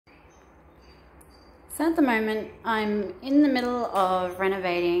So at the moment, I'm in the middle of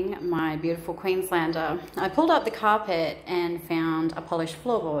renovating my beautiful Queenslander. I pulled up the carpet and found a polished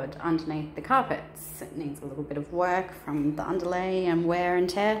floorboard underneath the carpets. It needs a little bit of work from the underlay and wear and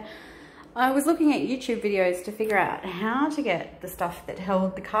tear. I was looking at YouTube videos to figure out how to get the stuff that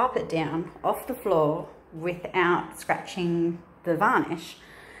held the carpet down off the floor without scratching the varnish.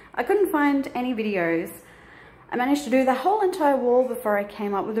 I couldn't find any videos. I managed to do the whole entire wall before I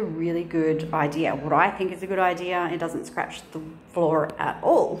came up with a really good idea. What I think is a good idea. It doesn't scratch the floor at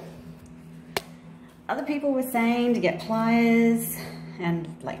all. Other people were saying to get pliers and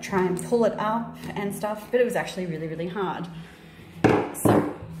like try and pull it up and stuff, but it was actually really, really hard.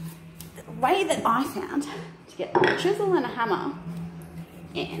 So the way that I found to get a chisel and a hammer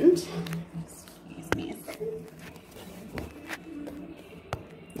and, excuse me a second,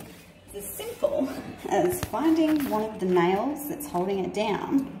 as simple as finding one of the nails that's holding it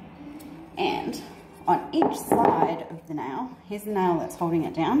down, and on each side of the nail, here's the nail that's holding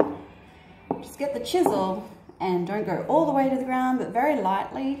it down, just get the chisel and don't go all the way to the ground, but very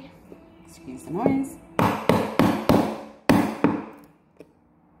lightly, excuse the noise,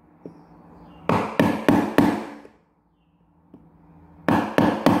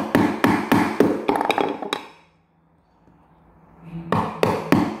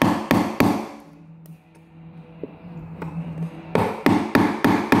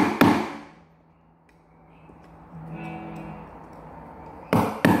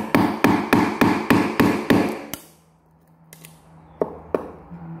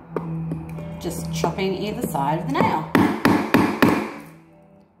 just chopping either side of the nail.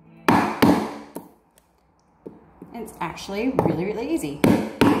 It's actually really, really easy.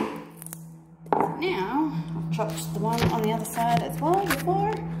 Now, I've chopped the one on the other side as well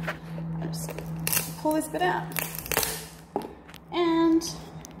before. I just pull this bit out and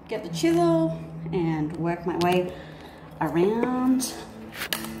get the chisel and work my way around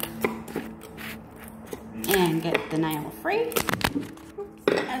and get the nail free,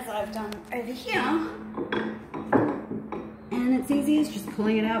 as I've done over here, and it's easy as just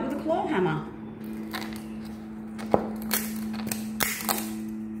pulling it out with a claw hammer.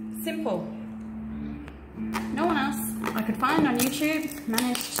 Simple. No one else I could find on YouTube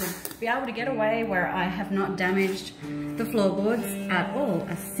managed to be able to get away where I have not damaged the floorboards at all,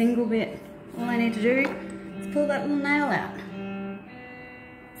 a single bit. All I need to do is pull that little nail out.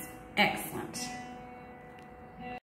 It's excellent.